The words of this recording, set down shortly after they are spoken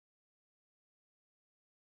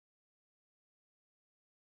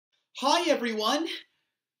Hi everyone,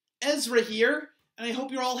 Ezra here, and I hope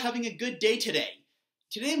you're all having a good day today.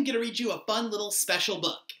 Today I'm going to read you a fun little special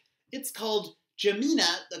book. It's called Gemina,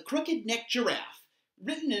 the Crooked-Necked Giraffe,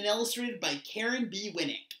 written and illustrated by Karen B.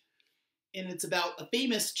 Winnick. And it's about a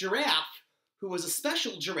famous giraffe who was a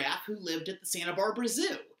special giraffe who lived at the Santa Barbara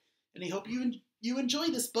Zoo. And I hope you enjoy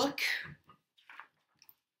this book.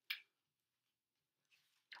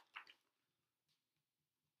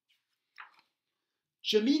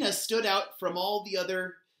 Gemina stood out from all the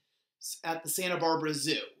others at the Santa Barbara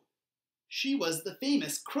Zoo. She was the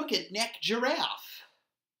famous crooked-necked giraffe.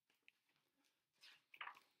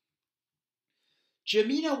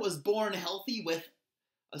 Gemina was born healthy with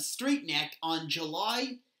a straight neck on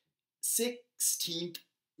July 16,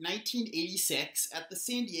 1986 at the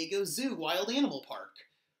San Diego Zoo Wild Animal Park.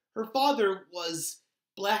 Her father was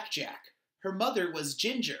Blackjack. Her mother was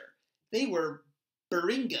Ginger. They were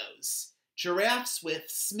Baringos, giraffes with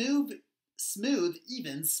smooth,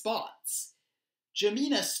 even spots.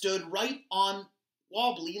 Gemina stood right on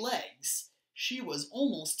wobbly legs. She was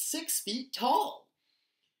almost 6 feet tall.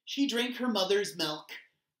 She drank her mother's milk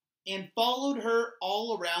and followed her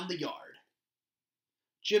all around the yard.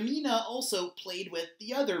 Gemina also played with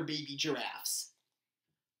the other baby giraffes.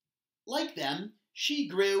 Like them, she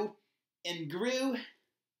grew and grew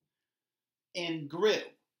and grew.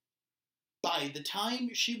 By the time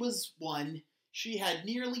she was 1, she had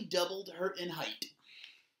nearly doubled her in height.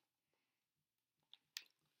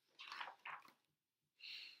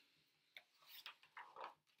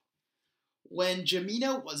 When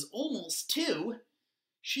Gemina was almost 2,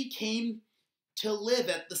 she came to live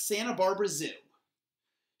at the Santa Barbara Zoo.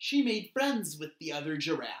 She made friends with the other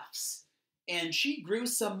giraffes, and she grew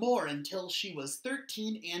some more until she was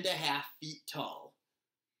 13.5 feet tall.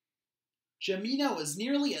 Gemina was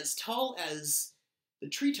nearly as tall as the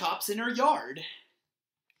treetops in her yard.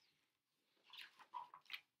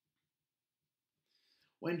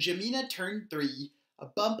 When Gemina turned 3, a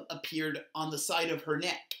bump appeared on the side of her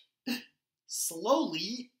neck.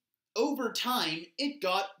 Slowly, over time, it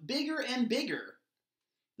got bigger and bigger.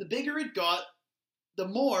 The bigger it got, the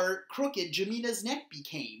more crooked Gemina's neck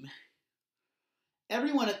became.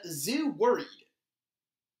 Everyone at the zoo worried.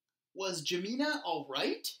 Was Gemina all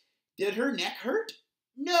right? Did her neck hurt?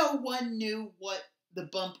 No one knew what the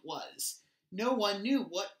bump was. No one knew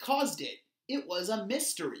what caused it. It was a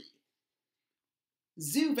mystery.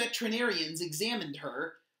 Zoo veterinarians examined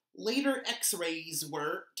her. Later x-rays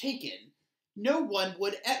were taken. No one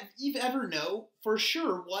would ever know for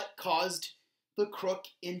sure what caused the crook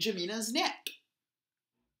in Gemina's neck.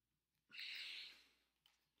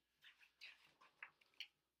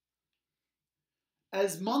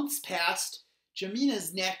 As months passed,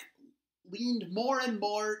 Gemina's neck leaned more and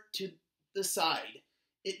more to the side.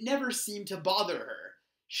 It never seemed to bother her.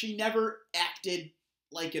 She never acted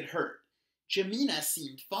like it hurt. Gemina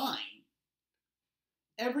seemed fine.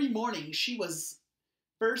 Every morning she was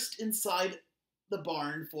first inside the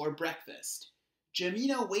barn for breakfast.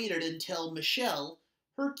 Gemina waited until Michelle,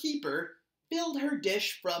 her keeper, filled her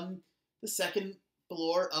dish from the second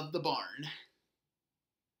floor of the barn.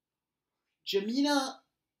 Gemina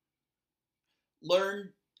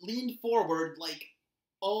leaned forward like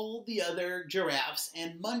all the other giraffes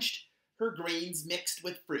and munched her grains mixed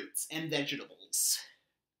with fruits and vegetables.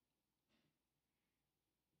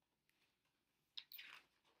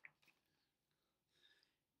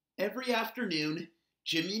 Every afternoon,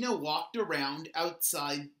 Gemina walked around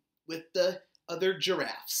outside with the other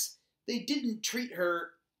giraffes. They didn't treat her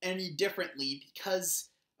any differently because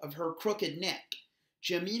of her crooked neck.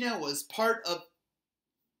 Gemina was part of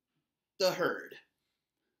the herd.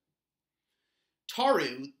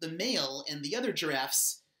 Taru, the male, and the other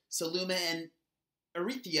giraffes, Saluma and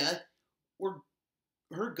Arethea, were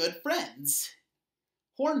her good friends.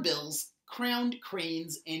 Hornbills, crowned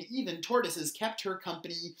cranes, and even tortoises kept her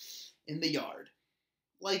company in the yard.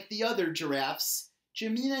 Like the other giraffes,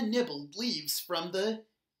 Gemina nibbled leaves from the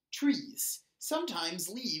trees. Sometimes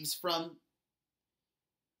leaves from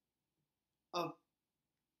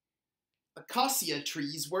acacia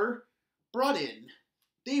trees were brought in.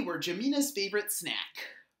 They were Gemina's favorite snack.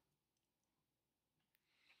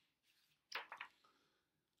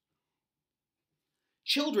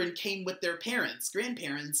 Children came with their parents,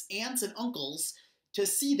 grandparents, aunts, and uncles to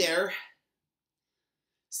see the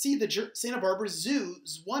Santa Barbara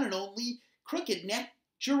Zoo's one and only crooked-necked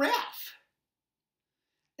giraffe.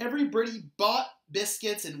 Everybody bought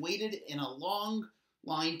biscuits and waited in a long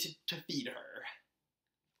line to feed her.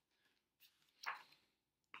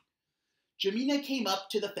 Gemina came up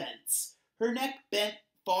to the fence. Her neck bent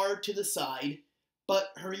far to the side,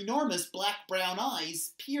 but her enormous black-brown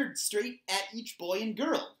eyes peered straight at each boy and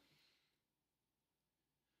girl.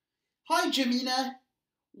 "Hi, Gemina.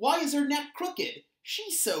 Why is her neck crooked?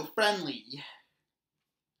 She's so friendly."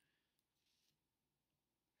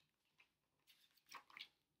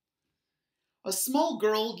 A small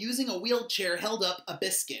girl using a wheelchair held up a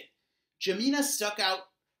biscuit. Gemina stuck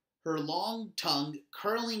out her long tongue,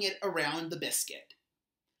 curling it around the biscuit.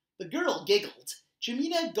 The girl giggled.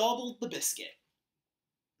 Gemina gobbled the biscuit.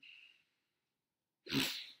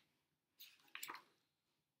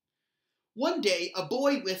 One day, a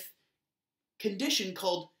boy with a condition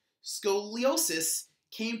called scoliosis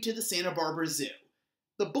came to the Santa Barbara Zoo.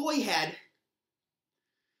 The boy had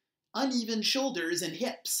uneven shoulders and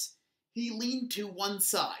hips. He leaned to one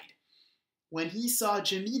side. When he saw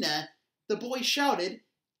Gemina, the boy shouted,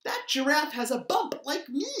 "That giraffe has a bump like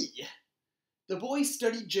me!" The boy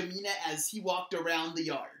studied Gemina as he walked around the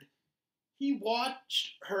yard. He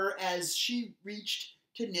watched her as she reached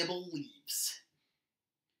to nibble leaves.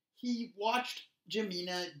 He watched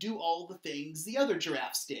Gemina do all the things the other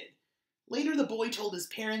giraffes did. Later, the boy told his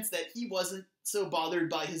parents that he wasn't so bothered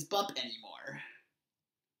by his bump anymore.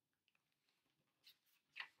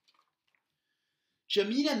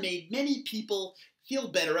 Gemina made many people feel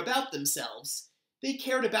better about themselves. They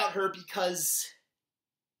cared about her because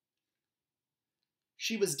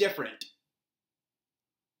she was different.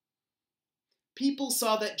 People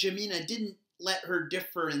saw that Gemina didn't let her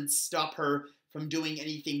difference stop her from doing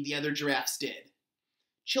anything the other giraffes did.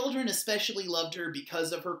 Children especially loved her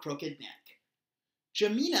because of her crooked neck.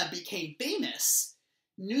 Gemina became famous.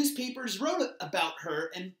 Newspapers wrote about her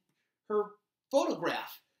and her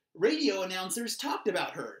photograph. Radio announcers talked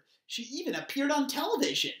about her. She even appeared on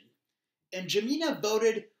television. And Gemina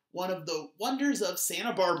voted one of the wonders of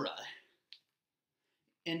Santa Barbara.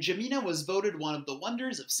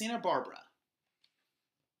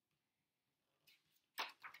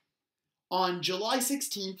 On July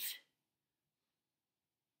 16th,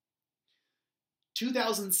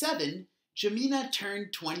 2007, Gemina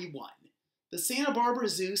turned 21. The Santa Barbara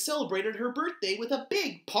Zoo celebrated her birthday with a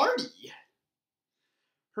big party.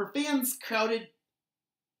 Her fans crowded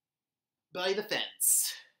by the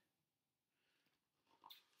fence.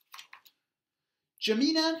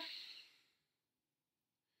 Gemina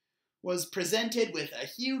was presented with a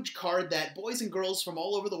huge card that boys and girls from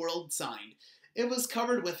all over the world signed. It was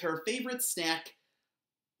covered with her favorite snack,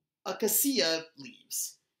 acacia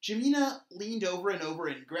leaves. Gemina leaned over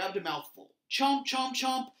and grabbed a mouthful. Chomp, chomp,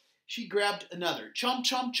 chomp. She grabbed another. Chomp,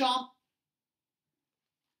 chomp, chomp.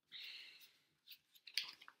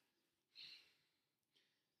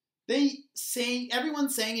 Everyone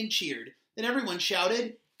sang and cheered. Then everyone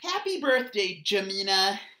shouted, "Happy birthday,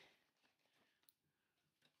 Gemina."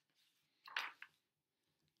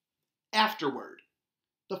 Afterward.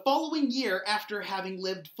 The following year, after having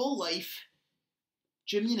lived full life,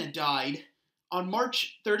 Gemina died. On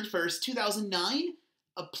March 31st, 2009,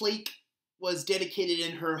 a plaque was dedicated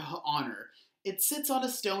in her honor. It sits on a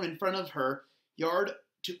stone in front of her yard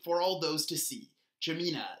for all those to see.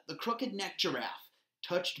 Gemina, the crooked-necked giraffe,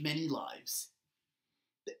 touched many lives.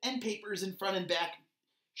 The end papers in front and back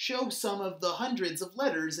show some of the hundreds of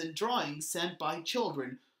letters and drawings sent by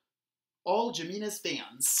children, all Gemina's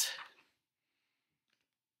fans.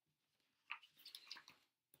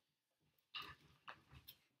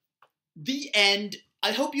 The end.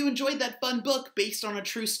 I hope you enjoyed that fun book based on a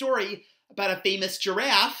true story about a famous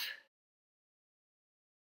giraffe.